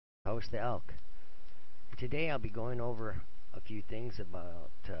host, the Elk. Today I'll be going over a few things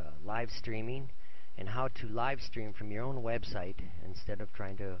about live streaming and how to live stream from your own website instead of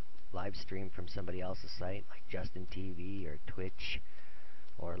trying to live stream from somebody else's site like Justin TV or Twitch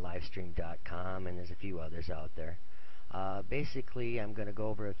or livestream.com, and there's a few others out there. Basically, I'm going to go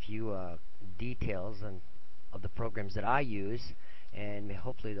over a few details of the programs that I use, and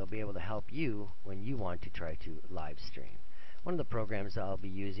hopefully they'll be able to help you when you want to try to live stream. One of the programs I'll be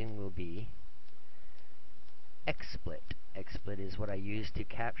using will be XSplit. XSplit is what I use to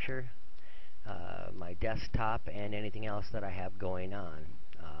capture my desktop and anything else that I have going on.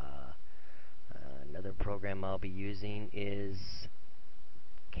 Another program I'll be using is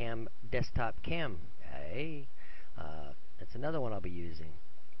Desktop Cam. That's another one I'll be using.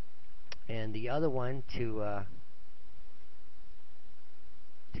 And the other one to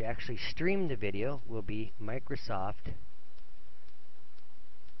actually stream the video will be Microsoft.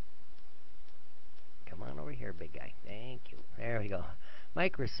 Come on over here, big guy. Thank you. There we go.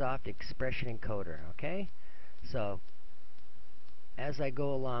 Microsoft Expression Encoder. Okay? So, as I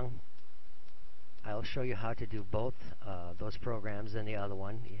go along, I'll show you how to do both those programs and the other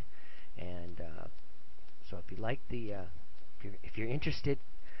one. And so if you like if you're interested,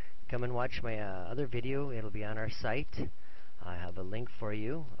 come and watch my other video. It'll be on our site. I have a link for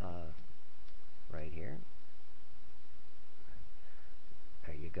you right here.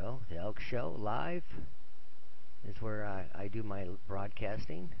 There you go. The Elk Show Live is where I do my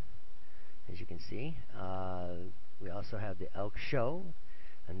broadcasting, as you can see. We also have the Elk Show,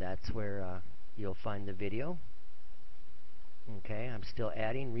 and that's where you'll find the video. Okay, I'm still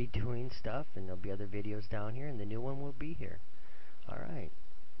adding, redoing stuff, and there'll be other videos down here, and the new one will be here. Alright,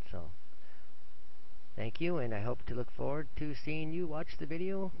 so thank you, and I hope to look forward to seeing you watch the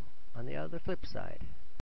video on the other flip side.